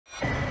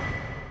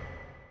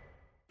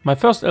My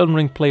first Elden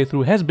Ring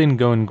playthrough has been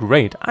going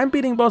great. I'm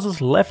beating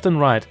bosses left and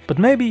right, but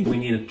maybe we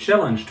need a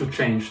challenge to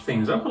change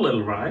things up a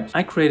little, right?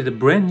 I created a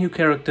brand new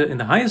character in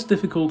the highest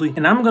difficulty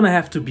and I'm gonna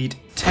have to beat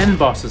 10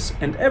 bosses,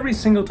 and every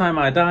single time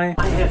I die,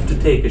 I have to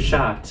take a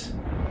shot.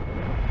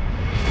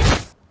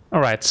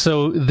 Alright,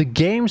 so the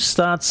game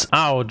starts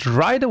out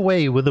right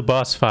away with a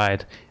boss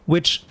fight,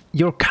 which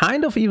you're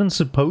kind of even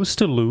supposed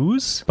to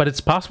lose, but it's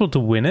possible to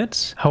win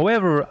it.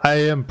 However, I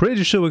am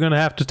pretty sure we're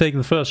gonna have to take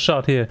the first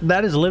shot here.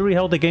 That is literally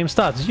how the game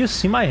starts. Did you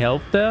see my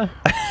health there?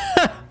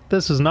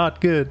 This is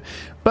not good,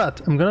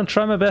 but I'm gonna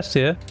try my best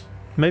here.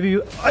 Maybe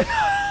you... I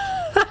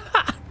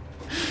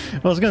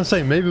was gonna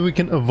say, maybe we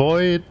can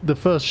avoid the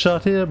first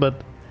shot here,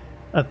 but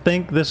I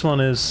think this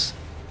one is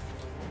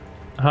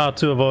hard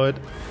to avoid.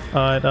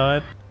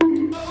 Alright.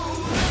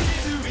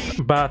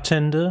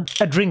 Bartender,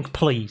 a drink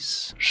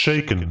please.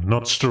 Shaken,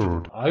 not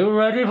stirred. Are you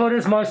ready for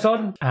this, my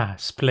son? Ah,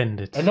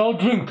 splendid. And now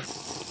drink.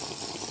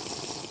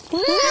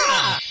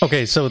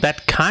 Okay, so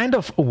that kind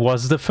of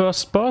was the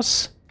first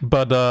boss,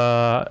 but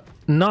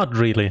not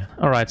really.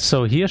 Alright,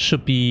 so here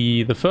should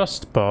be the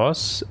first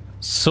boss,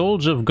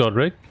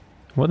 𝗨𝘀𝗶𝗰.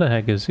 Where the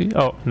heck is he?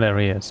 Oh, there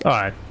he is.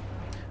 Alright.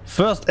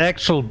 First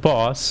actual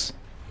boss.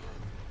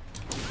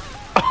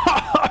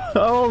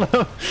 Hold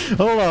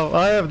on,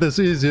 I have this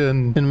easier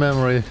in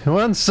memory.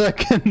 1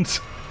 second.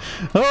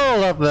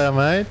 Hold up there,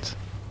 mate.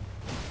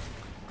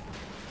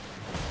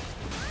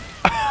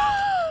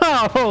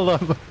 Hold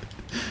up.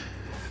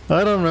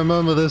 I don't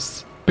remember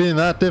this being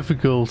that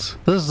difficult.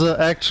 This is the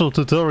actual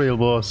tutorial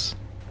boss.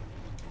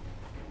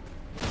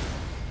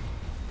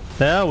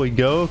 There we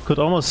go. Could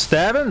almost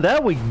stab him.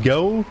 There we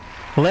go.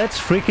 Let's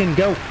freaking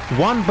go.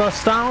 1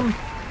 boss down.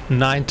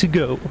 9 to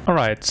go.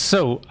 Alright,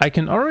 so I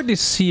can already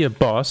see a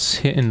boss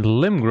here in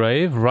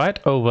Limgrave right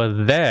over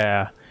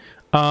there.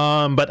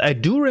 But I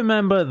do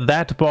remember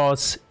that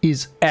boss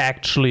is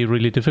actually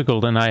really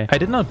difficult, and I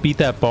did not beat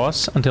that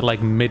boss until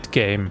like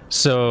mid-game.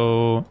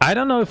 So I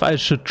don't know if I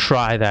should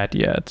try that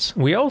yet.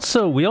 We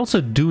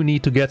also do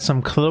need to get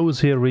some clothes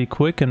here real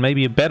quick and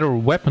maybe a better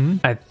weapon.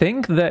 I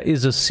think there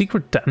is a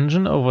secret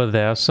dungeon over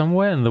there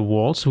somewhere in the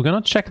walls. We're gonna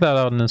check that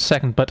out in a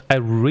second, but I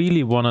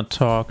really want to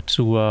talk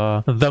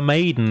to the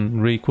maiden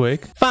real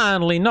quick.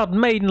 Finally, not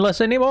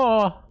maidenless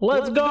anymore.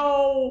 Let's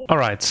go!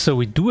 Alright, so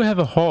we do have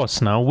a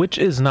horse now, which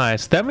is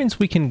nice. That means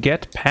we can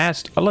get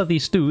past all of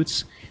these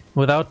dudes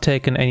without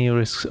taking any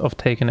risks of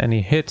taking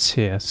any hits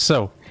here.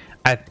 So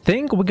I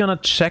think we're gonna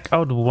check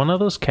out one of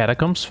those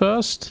catacombs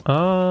first.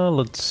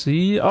 Let's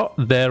see. Oh,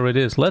 there it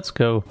is. Let's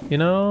go. You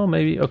know,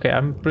 maybe... Okay,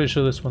 I'm pretty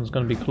sure this one's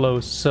gonna be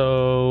close.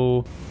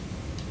 So...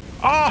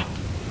 Ah!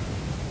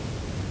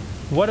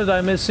 What did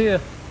I miss here?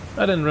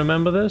 I didn't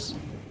remember this.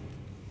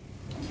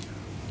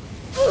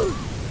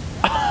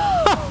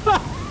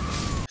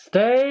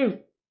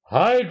 Stay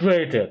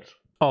hydrated.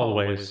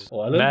 Always.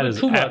 Oh, that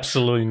is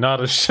absolutely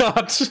not a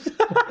shot.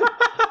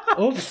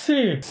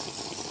 Oopsie.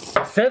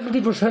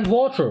 70%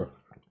 water.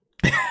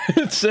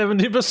 It's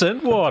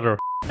 70% water.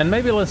 And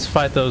maybe let's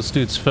fight those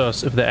dudes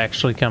first if they're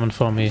actually coming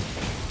for me.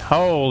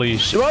 Holy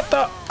shit. What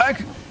the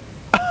heck?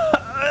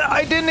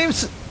 I didn't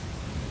even...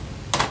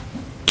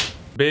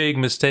 Big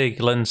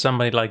mistake letting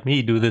somebody like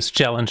me do this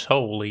challenge.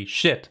 Holy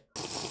shit.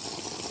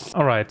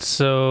 Alright,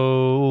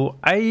 so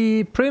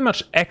I pretty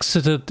much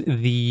exited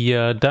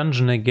the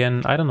dungeon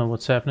again. I don't know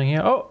what's happening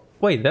here. Oh,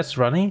 wait, that's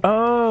Ranni.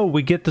 Oh,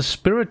 we get the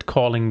spirit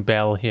calling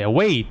bell here.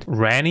 Wait,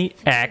 Ranni,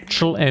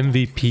 actual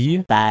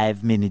MVP?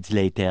 5 minutes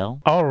later.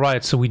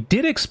 Alright, so we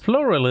did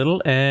explore a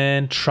little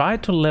and try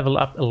to level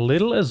up a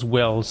little as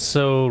well.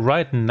 So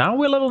right now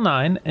we're level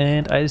 9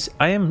 and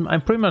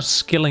I'm pretty much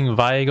skilling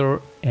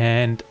Vigor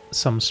and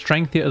some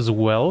strength here as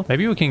well.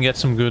 Maybe we can get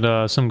some good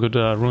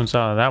runes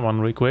out of that one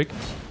real quick.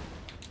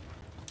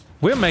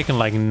 We're making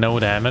like no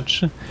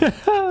damage.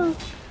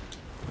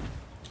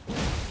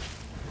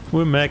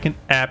 We're making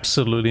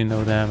absolutely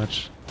no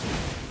damage.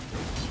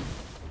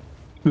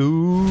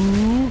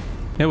 Ooh.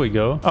 Here we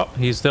go. Oh,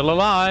 he's still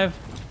alive.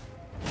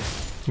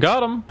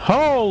 Got him.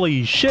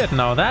 Holy shit,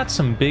 now that's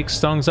some big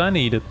stones I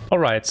needed.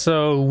 Alright,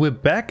 so we're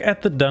back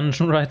at the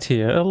dungeon right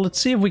here. Let's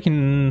see if we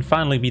can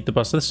finally beat the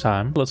boss this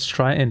time. Let's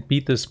try and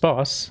beat this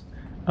boss.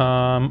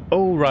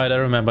 Oh right, I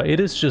remember. It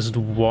is just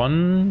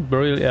one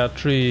Burial Air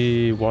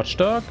Tree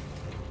Watchdog.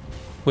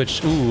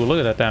 Which, ooh, look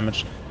at that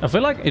damage. I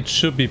feel like it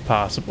should be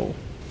possible.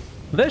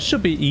 This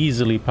should be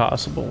easily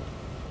possible.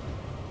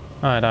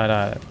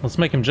 Alright. Let's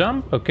make him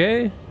jump.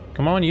 Okay.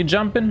 Come on, you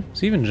jumping?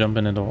 Is he even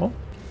jumping at all?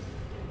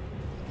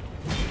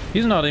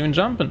 He's not even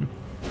jumping.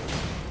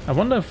 I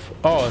wonder if...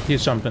 Oh,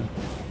 he's jumping.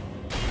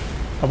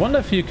 I wonder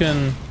if you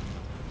can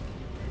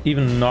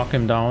even knock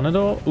him down at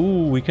all.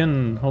 Ooh, we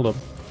can... Hold up.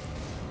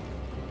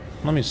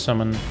 Let me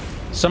summon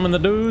the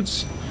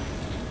dudes.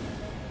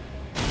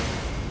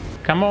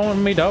 Come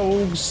on, me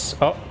dogs.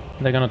 Oh,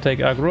 they're gonna take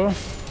aggro.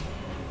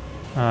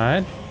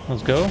 Alright,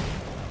 let's go.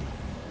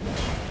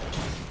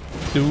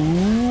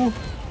 Ooh.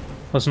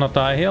 Let's not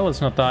die here,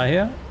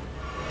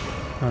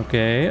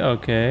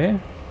 Okay.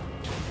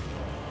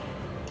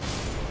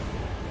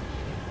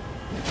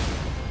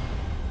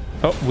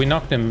 Oh, we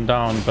knocked him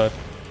down, but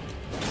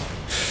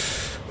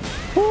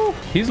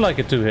He's like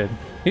a 2-hit.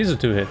 He's a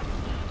 2-hit.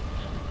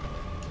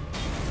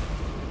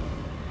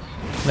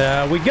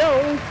 There we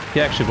go.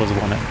 He actually was a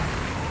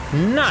 1-hit.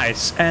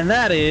 Nice. And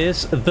that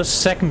is the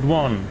second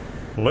one.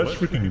 Let's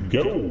freaking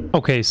go.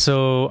 Okay,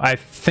 so I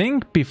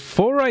think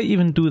before I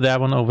even do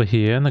that one over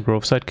here in the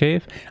Groveside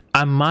Cave,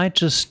 I might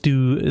just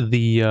do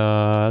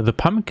the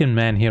Pumpkin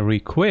Man here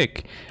real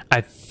quick. I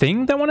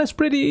think that one is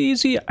pretty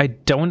easy. I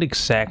don't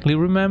exactly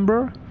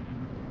remember,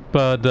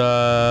 but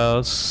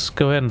let's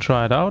go ahead and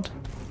try it out.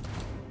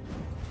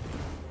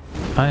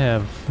 I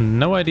have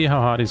no idea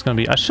how hard he's gonna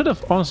be. I should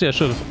have, honestly, I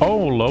should have. Oh,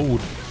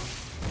 load.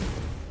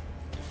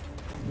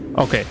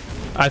 Okay,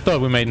 I thought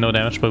we made no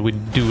damage, but we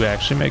do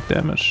actually make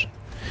damage.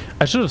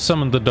 I should have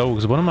summoned the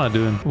dogs. What am I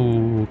doing?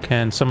 Ooh,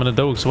 can't summon the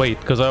dogs. Wait,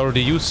 because I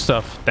already used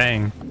stuff.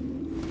 Dang.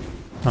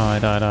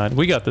 Alright.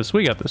 We got this.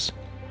 We got this.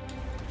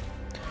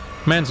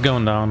 Man's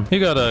going down. He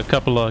got a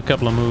couple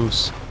of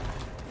moves.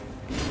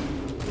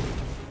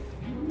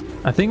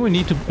 I think we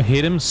need to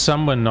hit him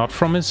somewhere not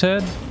from his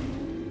head,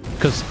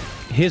 because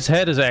his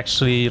head is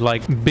actually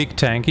like big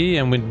tanky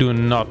and we're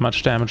doing not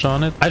much damage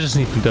on it. I just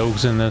need the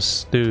dogs in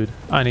this, dude.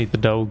 I need the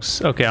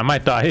dogs. Okay, I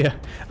might die here.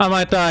 I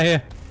might die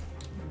here.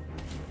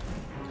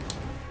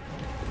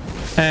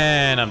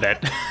 And I'm dead.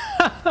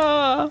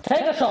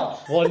 Take a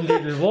shot. One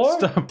little more.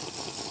 Stop.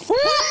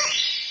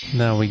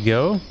 There we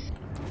go.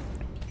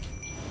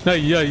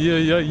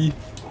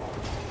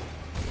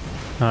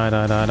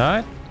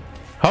 Alright.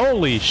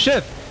 Holy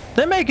shit!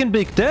 They're making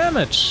big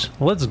damage!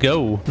 Let's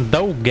go.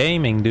 Dog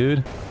gaming,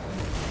 dude.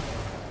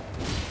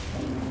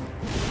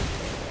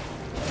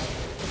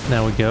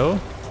 There we go.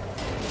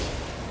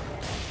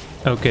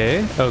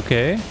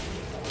 Okay.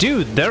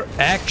 Dude, they're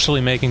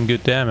actually making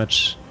good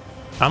damage.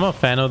 I'm a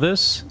fan of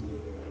this.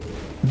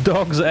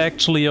 Dog's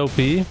actually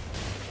OP.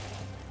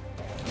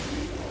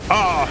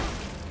 Ah!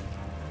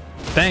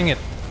 Dang it.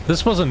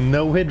 This was a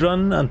no-hit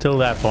run until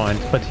that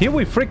point. But here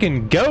we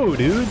freaking go,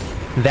 dude.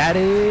 That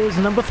is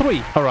number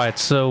 3. Alright,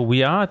 so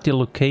we are at the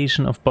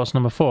location of boss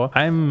number 4.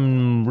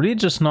 I'm really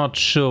just not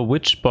sure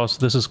which boss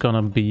this is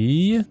gonna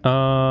be.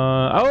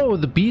 Oh,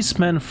 the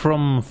Beastman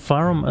from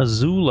Farum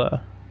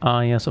Azula.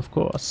 Ah, yes, of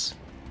course.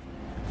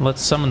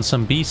 Let's summon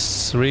some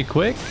beasts real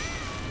quick.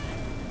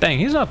 Dang,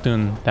 he's not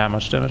doing that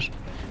much damage.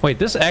 Wait,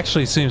 this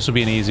actually seems to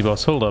be an easy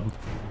boss. Hold up.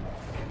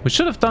 We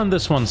should have done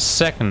this one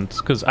second,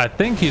 because I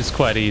think he's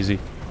quite easy.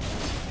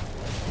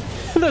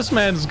 This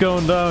man's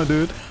going down,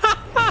 dude.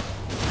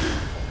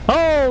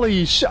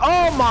 Holy sh...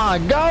 Oh my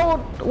god!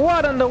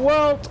 What in the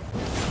world?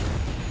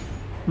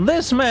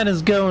 This man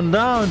is going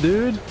down,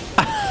 dude.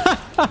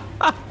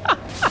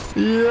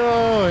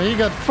 Yo, he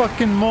got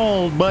fucking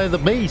mauled by the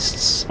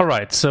beasts.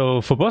 Alright, so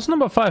for boss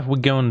number 5, we're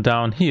going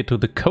down here to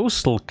the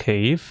coastal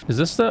cave. Is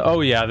this the... Oh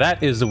yeah,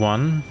 that is the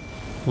one.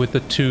 With the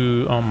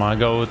 2... Oh my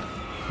god.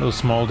 Those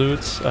small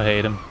dudes. I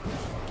hate them.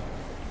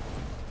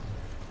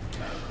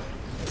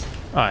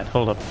 Alright,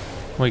 hold up.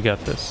 We got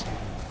this.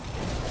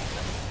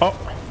 Oh.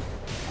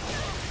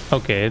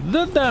 Okay,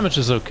 the damage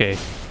is okay.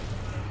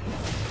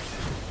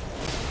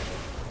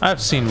 I've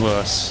seen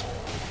worse.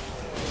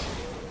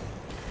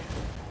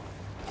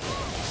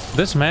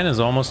 This man is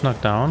almost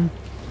knocked down.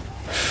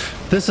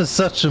 This is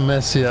such a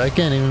mess here. I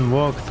can't even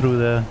walk through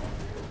there.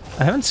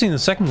 I haven't seen the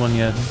second one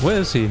yet.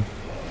 Where is he?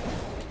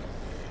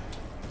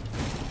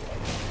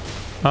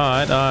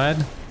 Alright.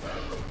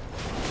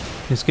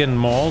 He's getting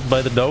mauled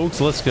by the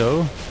dogs. Let's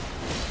go.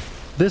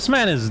 This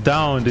man is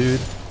down, dude.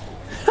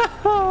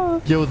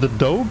 Yo, the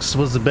dogs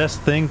was the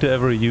best thing to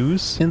ever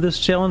use in this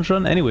challenge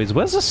run. Anyways,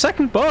 where's the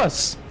second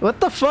boss?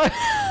 What the fuck?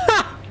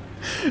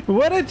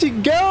 Where did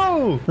you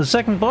go? The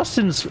second boss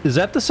didn't... Is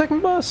that the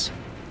second boss?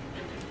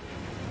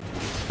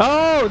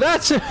 Oh,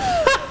 that's it.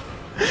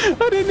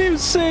 I didn't even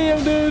see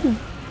him, dude.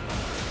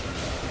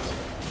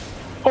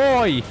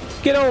 Oi,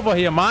 get over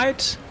here,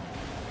 mate.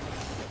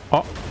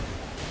 Oh.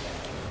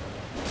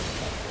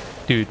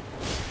 Dude,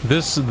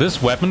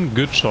 this weapon,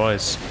 good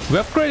choice. We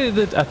upgraded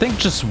it, I think,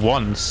 just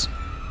once.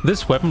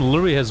 This weapon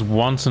literally has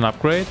once an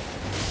upgrade.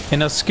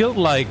 And I skilled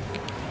like,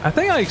 I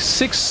think like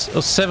 6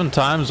 or 7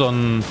 times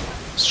on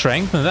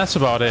strength, and that's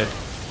about it.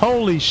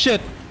 Holy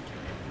shit.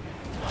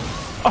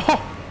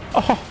 Oh.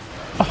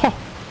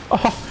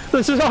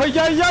 This is... Oh,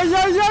 yeah.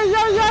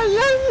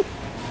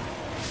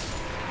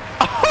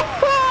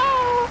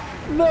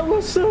 That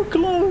was so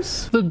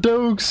close. The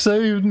dog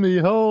saved me.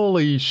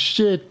 Holy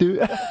shit,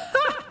 dude.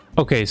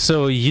 Okay,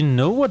 so you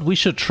know what we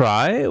should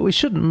try? We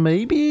should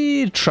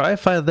maybe try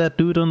fight that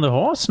dude on the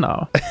horse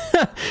now.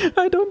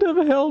 I don't have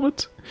a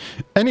helmet.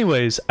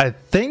 Anyways, I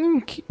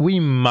think we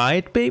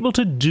might be able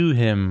to do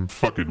him.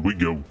 Fuck it, we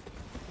go.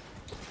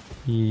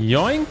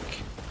 Yoink.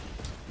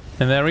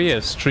 And there he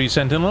is, Tree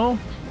Sentinel.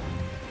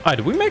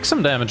 Alright, we make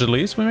some damage at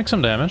least. We make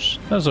some damage.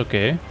 That's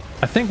okay.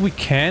 I think we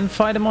can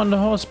fight him on the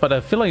horse, but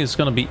I feel like it's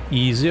gonna be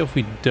easier if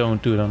we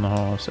don't do it on the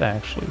horse,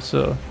 actually,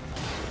 so...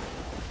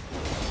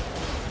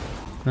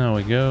 There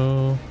we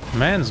go.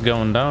 Man's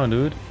going down,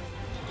 dude.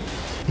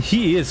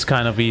 He is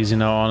kind of easy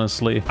now,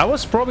 honestly. I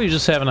was probably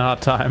just having a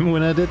hard time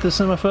when I did this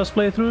in my first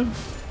playthrough.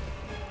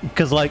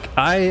 Because like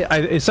I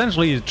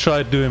essentially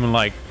tried doing him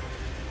like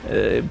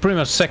pretty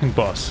much second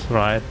boss,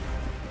 right?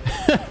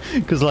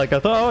 Because like I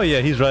thought, oh yeah,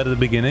 he's right at the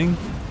beginning.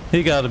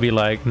 He got to be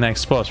like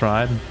next boss,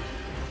 right?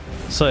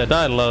 So I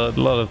died a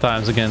lot of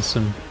times against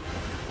him,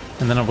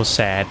 and then I was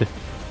sad.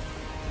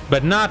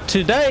 But not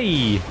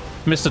today,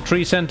 Mr.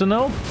 Tree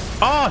Sentinel.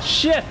 Oh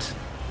shit!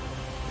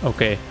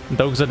 Okay,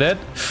 dogs are dead.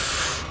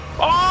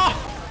 Oh!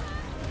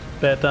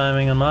 Bad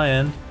timing on my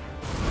end.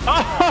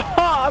 Oh,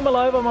 I'm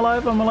alive, I'm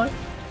alive, I'm alive.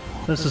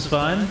 This is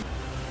fine.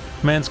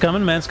 Man's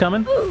coming, man's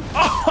coming.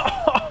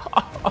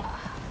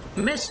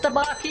 Mr.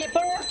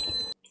 Barkeeper?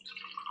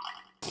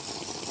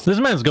 This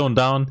man's going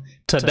down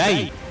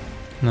today.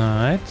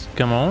 Alright,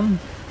 come on.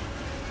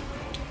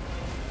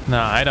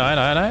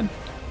 Alright.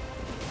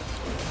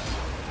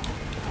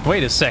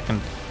 Wait a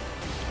second.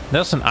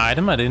 There's an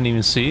item I didn't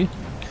even see.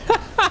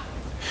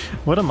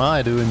 What am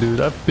I doing, dude?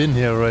 I've been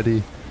here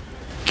already.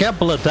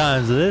 Couple of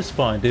times at this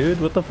point, dude.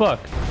 What the fuck?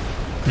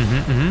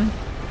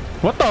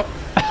 What the?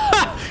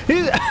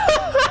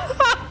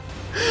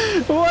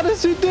 What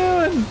is he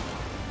doing?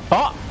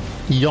 Oh,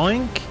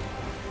 yoink.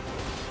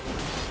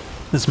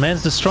 This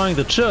man's destroying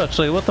the church.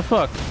 Like, what the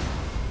fuck?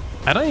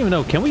 I don't even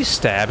know. Can we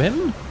stab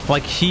him?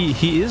 Like,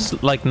 he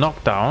is, like,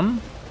 knocked down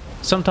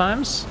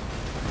sometimes.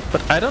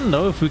 But I don't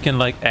know if we can,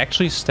 like,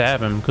 actually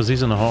stab him because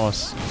he's on a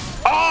horse.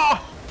 Oh!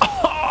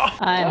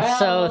 I'm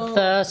so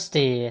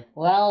thirsty.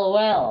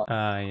 Well.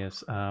 Ah,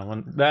 yes.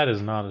 That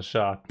is not a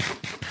shot.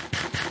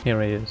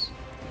 Here he is.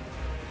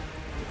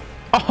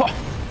 Oh!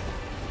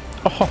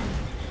 Oh!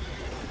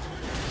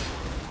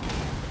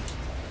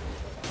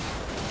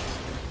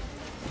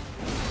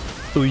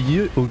 Oh,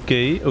 yeah.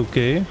 Okay.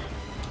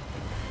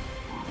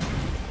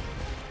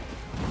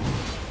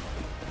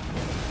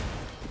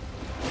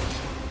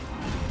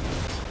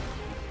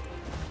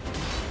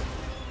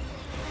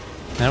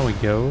 There we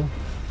go.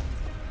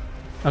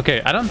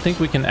 Okay, I don't think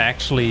we can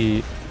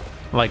actually,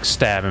 like,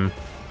 stab him.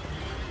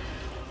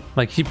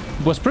 Like, he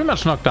was pretty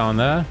much knocked down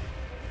there.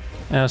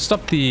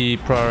 Stopped the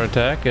prior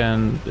attack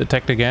and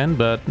attacked again,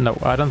 but no,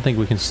 I don't think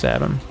we can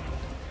stab him.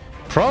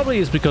 Probably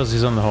is because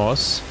he's on the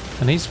horse,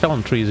 and he's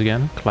felling trees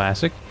again.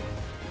 Classic.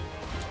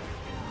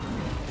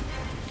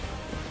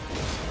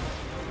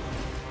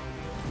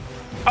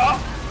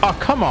 Oh,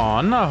 come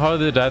on! How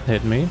did that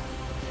hit me?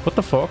 What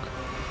the fuck?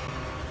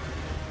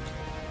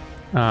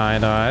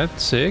 Alright,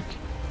 sick.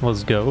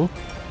 Let's go.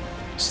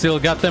 Still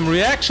got them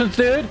reactions,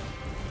 dude!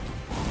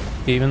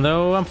 Even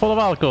though I'm full of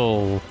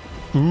alcohol.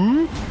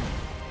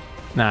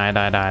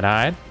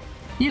 Alright.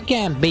 You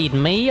can't beat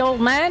me,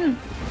 old man.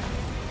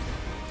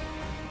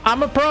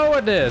 I'm a pro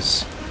at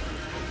this!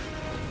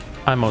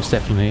 I'm most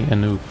definitely a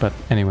noob, but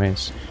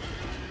anyways.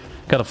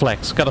 Gotta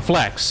flex.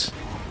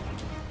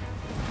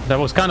 That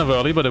was kind of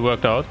early, but it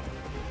worked out.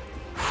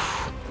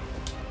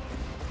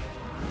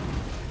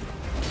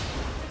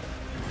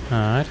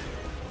 Alright.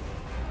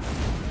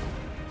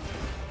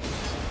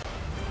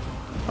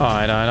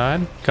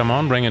 Alright. Come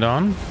on, bring it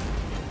on.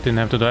 Didn't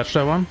have to dodge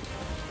that one.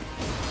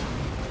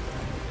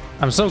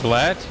 I'm so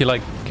glad he,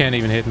 like, can't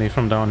even hit me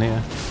from down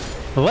here.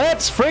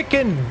 Let's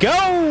freaking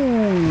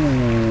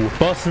go!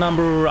 Boss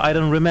number, I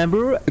don't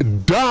remember.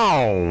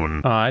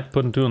 Down! Alright,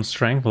 putting 2 on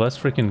strength. Let's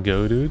freaking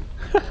go, dude.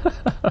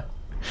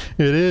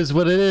 It is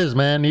what it is,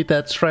 man. Need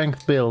that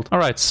strength build.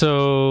 Alright,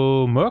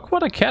 so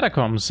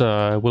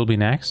𝗺𝘀𝗀𝗱 will be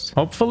next.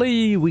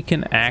 Hopefully we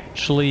can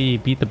actually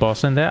beat the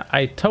boss in there.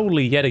 I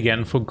totally yet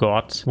again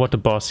forgot what the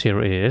boss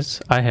here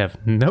is. I have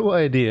no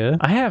idea.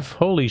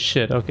 Holy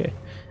shit, okay.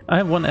 I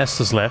have 1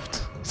 Estus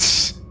left.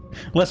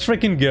 Let's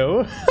freaking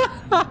go.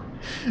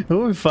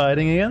 Who are we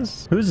fighting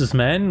against? Who's this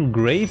man?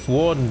 Grave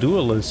Warden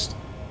Duelist.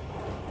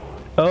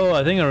 Oh,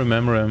 I think I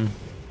remember him.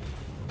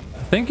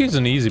 I think he's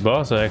an easy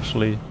boss,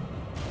 actually.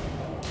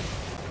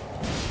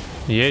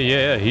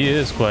 Yeah, he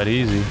is quite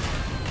easy.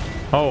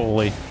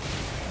 Holy.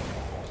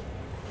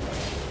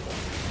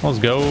 Let's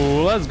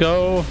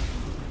go.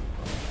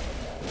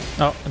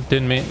 Oh,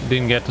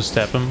 didn't get to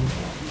stab him.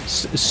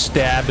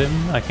 Stab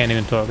him. I can't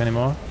even talk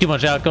anymore. Too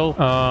much alcohol.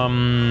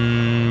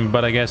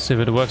 But I guess if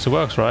it works,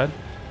 right?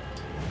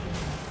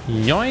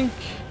 Yoink.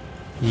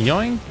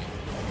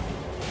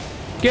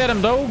 Get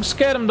him,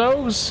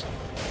 dogs.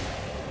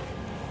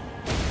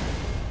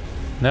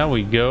 There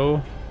we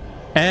go.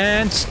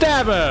 And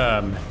stab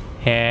him.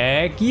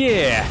 Heck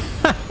yeah.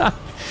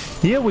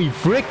 Here we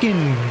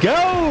freaking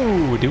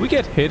go. Did we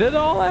get hit at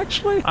all,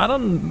 actually? I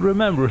don't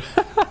remember.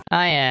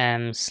 I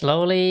am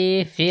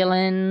slowly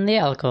feeling the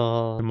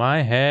alcohol.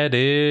 My head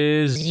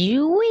is...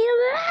 You will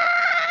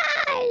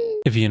die!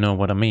 If you know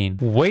what I mean.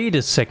 Wait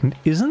a second.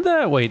 Isn't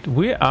there... Wait,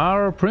 we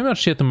are pretty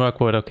much at the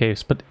𝗺𝘀𝗀𝗱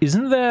caves, but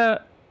isn't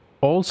there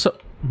also...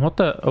 What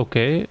the...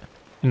 Okay.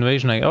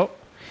 Invasion... Oh.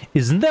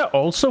 Isn't there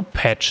also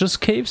Patches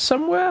cave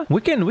somewhere?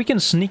 We can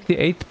sneak the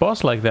 8th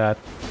boss like that.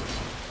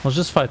 Let's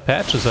just fight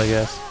Patches, I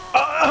guess.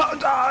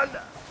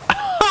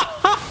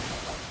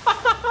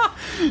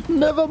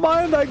 Never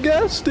mind, I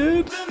guess,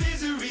 dude.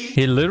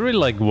 He literally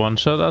like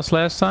one-shot us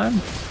last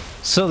time.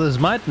 So this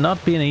might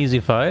not be an easy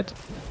fight.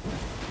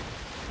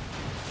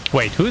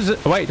 Wait, who is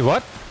it? Wait,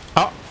 what?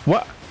 Oh,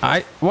 what?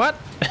 What?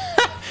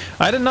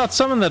 I did not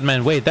summon that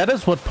man. Wait, that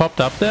is what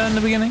popped up there in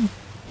the beginning?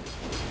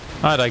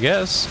 Alright, I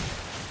guess.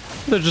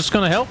 They're just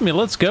gonna help me.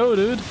 Let's go,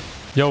 dude.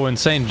 Yo,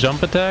 insane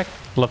jump attack.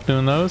 Love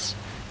doing those.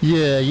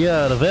 Yeah,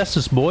 the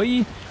Vestus,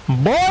 boy.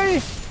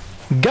 Boy!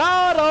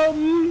 Got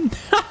him!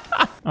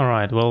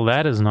 Alright, well,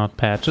 that is not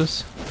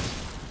Patches.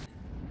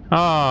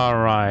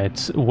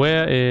 Alright,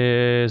 where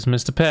is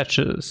Mr.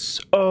 Patches?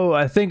 Oh,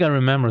 I think I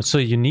remember. So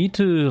you need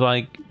to,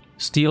 like,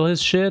 steal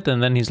his shit,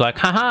 and then he's like,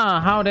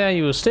 haha, how dare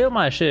you steal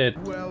my shit?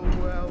 Well.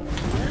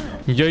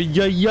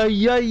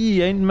 Yeah,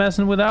 ain't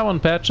messing with that one,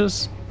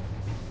 Patches.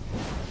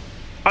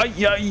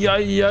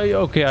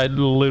 Okay, I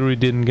literally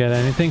didn't get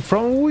anything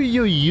from.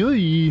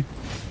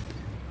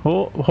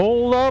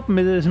 Hold up,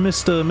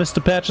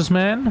 Mr. Patches,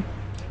 man.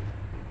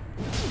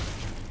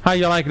 How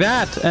you like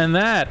that? And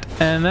that,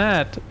 and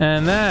that,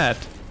 and that.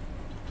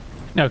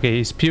 Okay,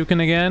 he's puking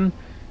again.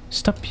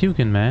 Stop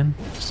puking, man.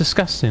 It's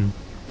disgusting.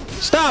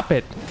 Stop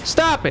it!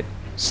 Stop it!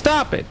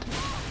 Stop it!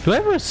 Do I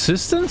have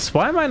resistance?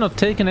 Why am I not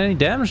taking any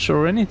damage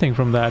or anything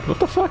from that? What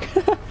the fuck?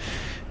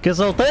 Guess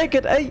I'll take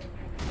it. Hey!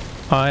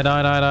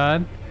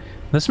 Alright.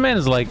 This man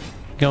is like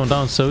going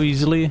down so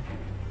easily.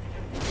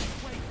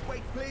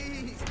 Wait,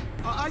 please.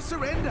 I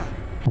surrender.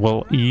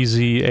 Well,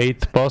 easy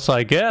 8th boss,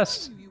 I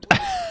guess.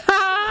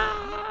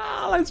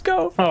 Let's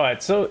go.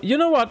 Alright, so you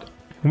know what?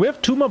 We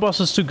have 2 more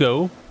bosses to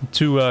go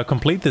to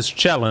complete this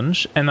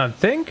challenge. And I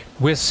think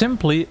we're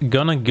simply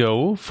gonna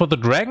go for the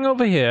dragon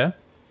over here.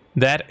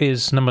 That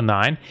is number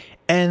 9.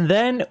 And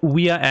then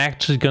we are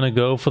actually gonna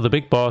go for the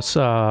big boss.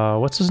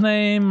 What's his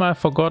name? I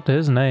forgot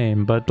his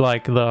name. But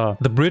like the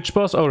bridge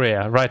boss. Oh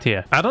yeah, right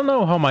here. I don't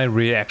know how my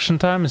reaction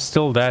time is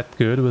still that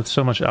good with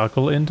so much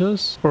alcohol into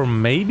us. Or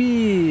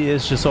maybe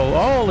it's just all...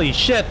 Holy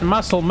shit,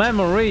 muscle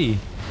memory.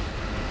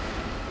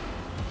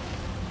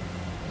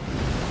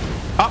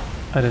 Oh,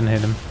 I didn't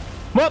hit him.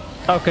 What?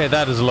 Okay,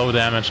 that is low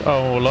damage.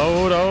 Oh,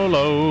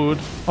 load.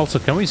 Also,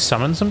 can we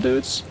summon some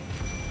dudes?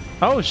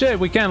 Oh shit,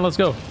 we can. Let's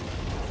go.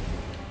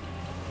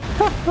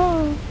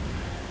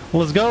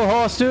 Let's go,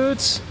 horse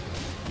dudes.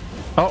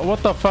 Oh,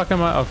 what the fuck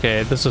am I?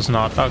 Okay, this is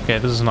not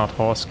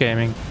horse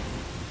gaming.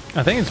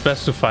 I think it's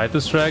best to fight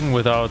this dragon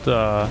without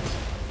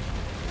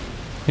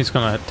he's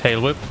gonna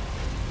tail whip.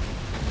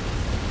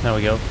 There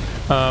we go.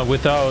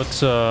 Without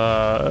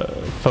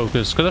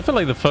focus, because I feel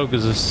like the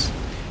focus is...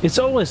 It's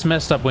always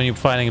messed up when you're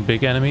fighting a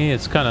big enemy.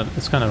 It's kind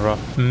of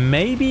rough.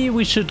 Maybe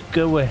we should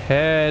go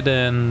ahead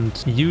and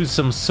use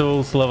some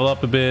souls to level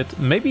up a bit.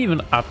 Maybe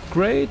even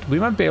upgrade. We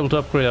might be able to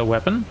upgrade our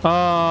weapon.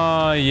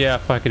 Yeah,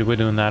 fuck it. We're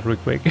doing that real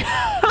quick.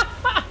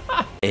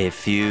 A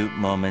few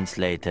moments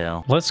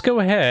later. Let's go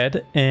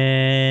ahead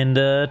and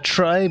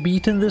try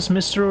beating this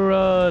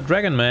Mr.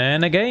 Dragon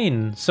Man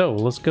again. So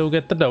let's go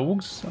get the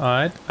dogs.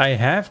 Alright. I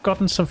have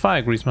gotten some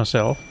fire grease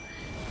myself.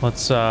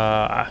 Let's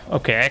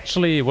okay,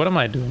 actually, what am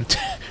I doing?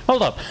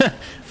 Hold up.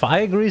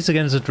 Fire grease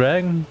against a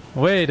dragon?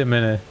 Wait a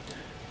minute.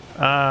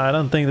 I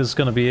don't think this is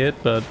gonna be it,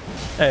 but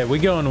hey,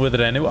 we're going with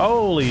it anyway.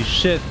 Holy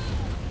shit.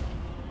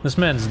 This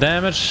man's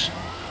damage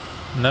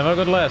never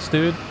got less,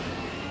 dude.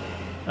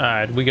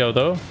 Alright, we go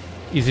though.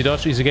 Easy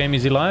dodge, easy game,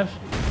 easy life.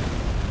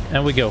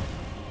 And we go.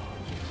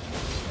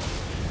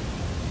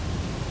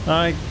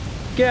 I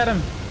get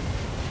him.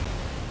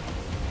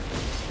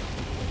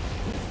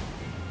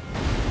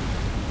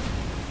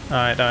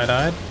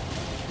 Alright.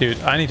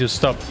 Dude, I need to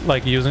stop,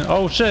 like, using...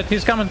 Oh, shit,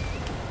 he's coming.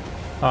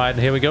 Alright,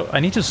 here we go. I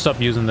need to stop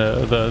using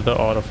the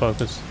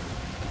autofocus.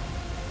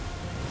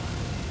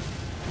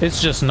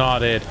 It's just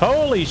not it.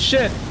 Holy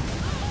shit!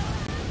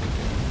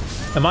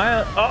 Am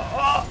I...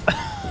 Oh!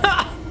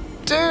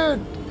 Dude!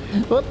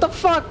 What the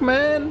fuck,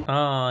 man?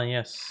 Ah,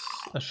 yes.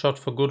 A shot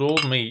for good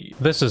old me.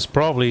 This is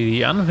probably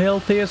the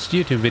unhealthiest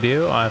YouTube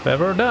video I've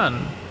ever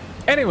done.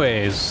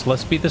 Anyways,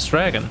 let's beat this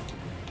dragon.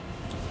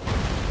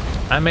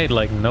 I made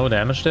like no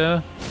damage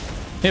there.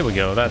 Here we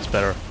go, that's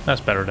better. That's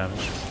better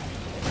damage.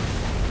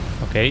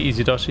 Okay,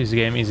 easy dodge, easy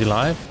game, easy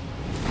life.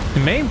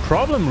 The main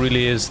problem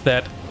really is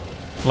that,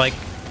 like,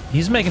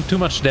 he's making too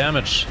much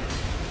damage.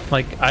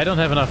 Like, I don't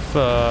have enough,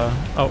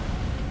 oh,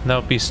 that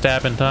would be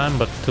stab in time,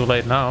 but too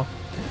late now.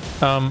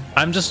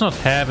 I'm just not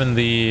having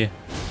the...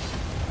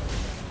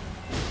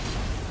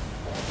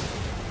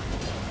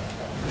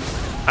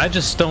 I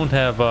just don't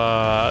have,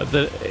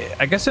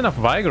 I guess enough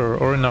vigor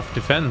or enough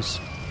defense.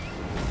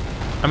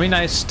 I mean,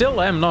 I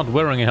still am not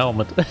wearing a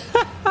helmet.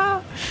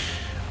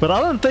 But I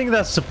don't think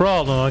that's the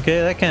problem, okay?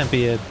 That can't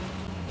be it.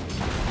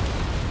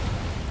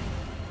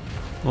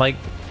 Like,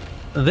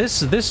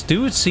 this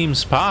dude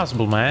seems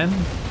possible, man.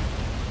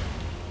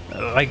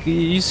 Like,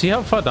 you see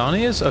how far down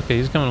he is? Okay,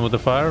 he's coming with the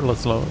fire.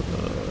 Let's low.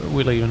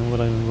 We're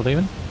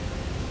leaving.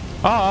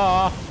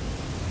 Ah!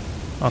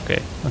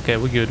 Okay,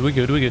 we're good.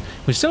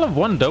 We still have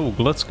one dog.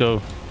 Let's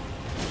go.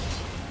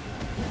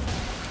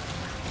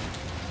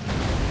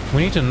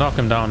 We need to knock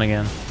him down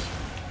again.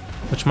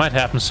 Which might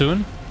happen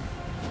soon.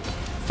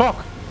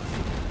 Fuck!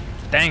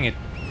 Dang it.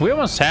 We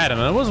almost had him.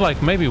 It was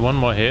like maybe one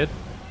more hit.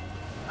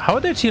 How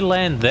did he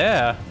land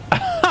there?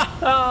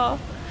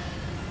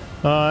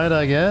 Alright,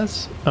 I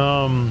guess.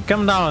 Come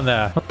down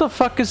there. What the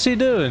fuck is he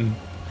doing?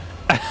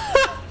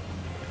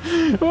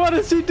 What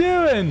is he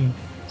doing?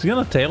 Is he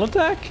gonna tail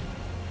attack?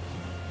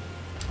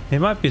 He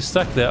might be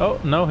stuck there. Oh,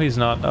 no, he's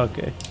not.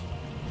 Okay.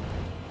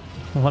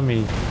 Let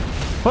me...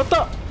 What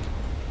the...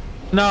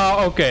 No,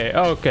 okay,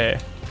 okay.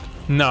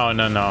 No,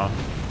 no, no.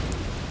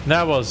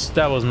 That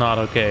was not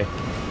okay.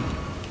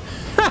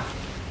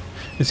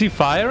 Is he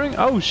firing?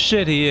 Oh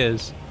shit, he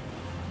is.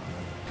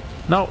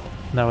 No.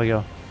 There we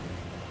go.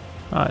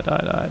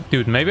 Alright.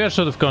 Dude, maybe I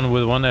should have gone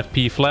with 1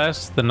 FP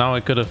flash. Then now I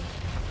could have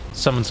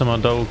summoned some more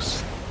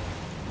dogs.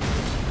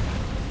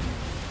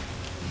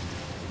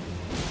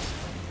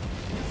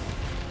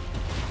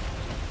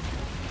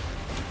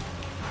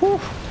 Whew.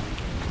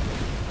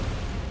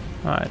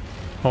 Alright.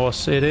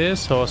 Horse it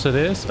is. Horse it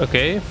is.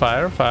 Okay,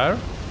 fire, fire.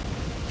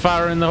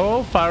 Fire in the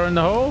hole. Fire in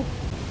the hole.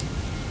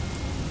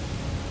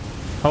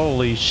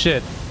 Holy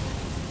shit.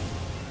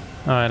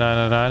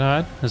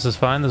 Alright. This is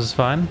fine. This is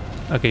fine.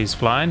 Okay, he's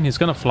flying. He's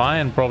gonna fly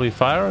and probably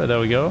fire. There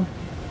we go.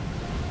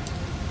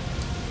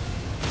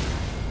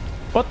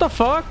 What the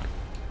fuck?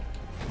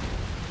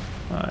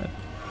 Alright.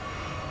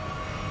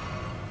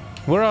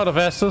 We're out of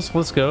Estus.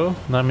 Let's go.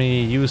 Let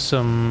me use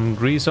some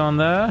grease on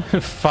there.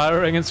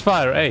 Fire against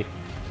fire. Hey.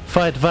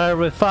 Fight fire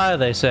with fire,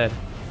 they said.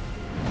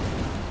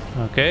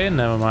 Okay,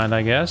 never mind,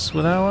 I guess,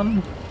 with that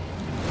one.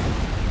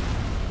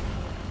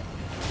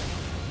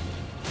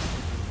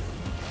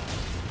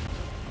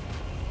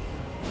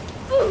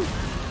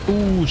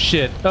 Ooh,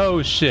 shit.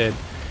 Oh, shit.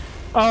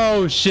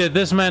 Oh, shit.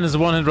 This man is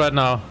one hit right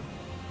now.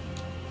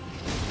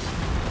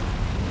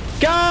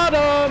 Got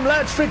him!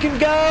 Let's freaking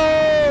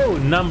go!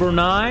 Number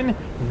 9.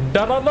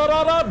 Down!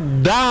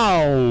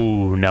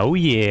 Oh,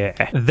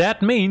 yeah.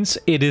 That means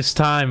it is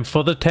time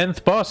for the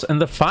 10th boss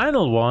and the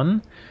final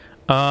one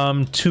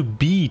to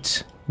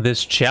beat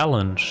this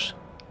challenge.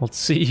 Let's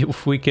see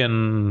if we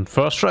can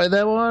first try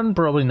that one.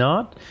 Probably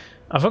not.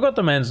 I forgot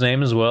the man's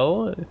name as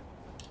well. I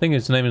think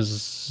his name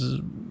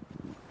is...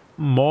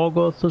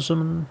 Morgoth or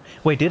something.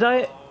 Wait, did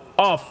I?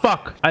 Oh,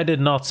 fuck. I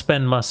did not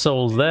spend my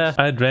souls there.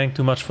 I drank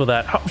too much for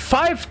that.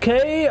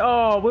 5k?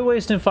 Oh, we're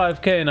wasting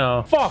 5k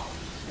now. Fuck.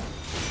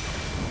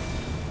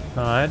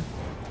 Alright.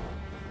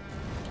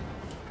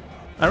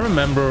 I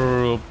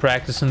remember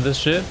practicing this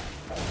shit.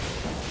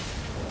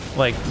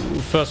 Like,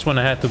 first when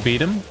I had to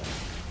beat him.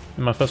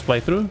 In my first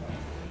playthrough.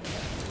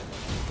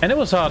 And it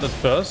was hard at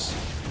first.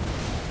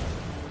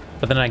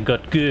 But then I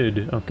got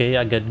good. Okay,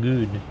 I got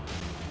good.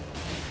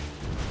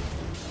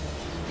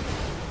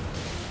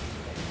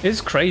 It's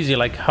crazy,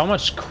 like, how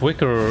much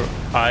quicker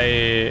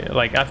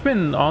I've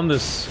been on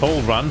this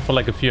whole run for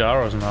like a few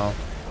hours now.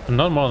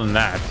 Not more than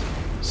that.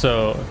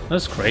 So,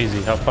 that's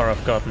crazy how far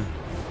I've gotten.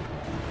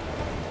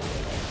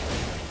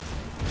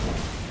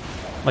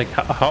 Like,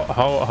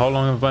 how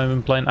long have I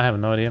been playing? I have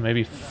no idea,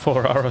 maybe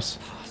 4 hours.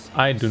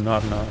 I do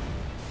not know.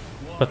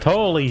 But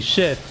holy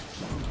shit.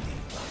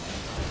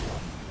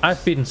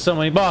 I've beaten so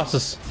many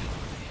bosses.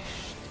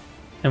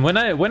 And when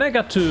I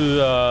got to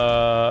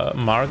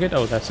Margit,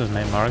 oh, that's his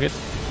name, Margit.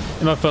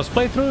 In my first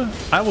playthrough,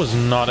 I was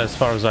not as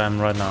far as I am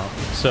right now.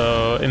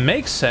 So it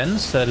makes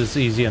sense that it's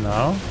easier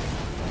now.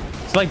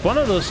 It's like one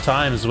of those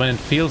times when it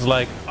feels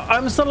like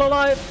I'm still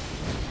alive.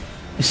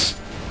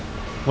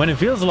 When it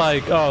feels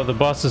like, oh, the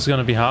boss is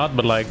gonna be hard,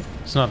 but like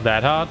it's not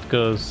that hard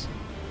because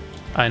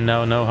I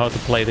now know how to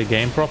play the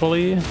game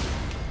properly.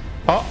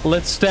 Oh,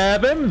 let's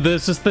stab him.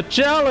 This is the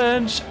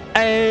challenge.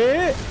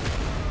 Hey.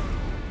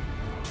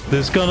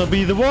 This is gonna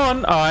be the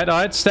one.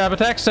 Alright, stab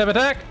attack,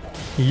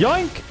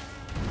 yoink,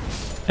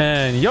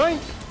 and yoink,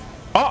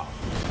 oh,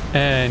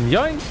 and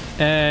yoink,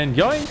 and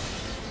yoink,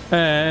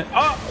 and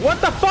oh, what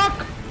the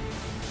fuck?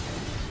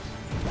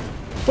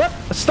 What?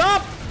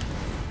 Stop!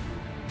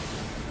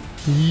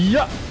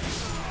 Yeah,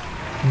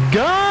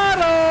 got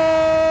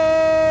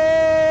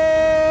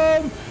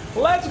him!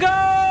 Let's go!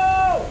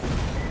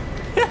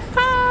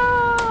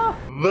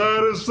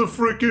 That is the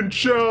freaking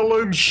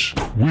challenge.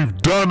 We've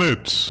done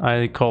it.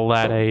 I call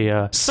that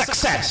a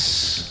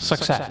success.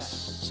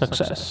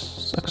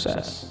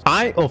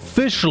 I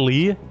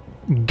officially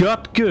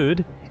got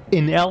good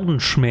in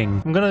Elden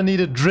Ring. I'm gonna need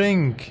a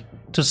drink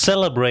to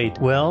celebrate.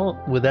 Well,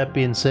 with that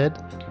being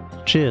said,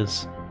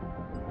 cheers.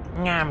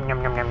 Yum,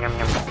 yum, yum, yum, yum,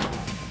 yum.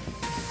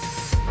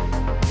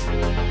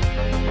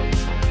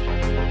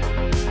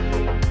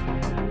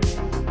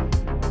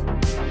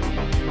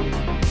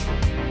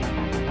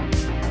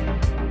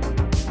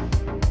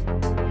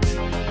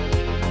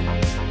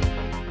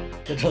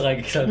 Ja,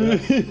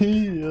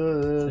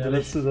 der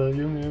letzte da,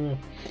 Junge.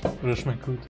 Das schmeckt gut.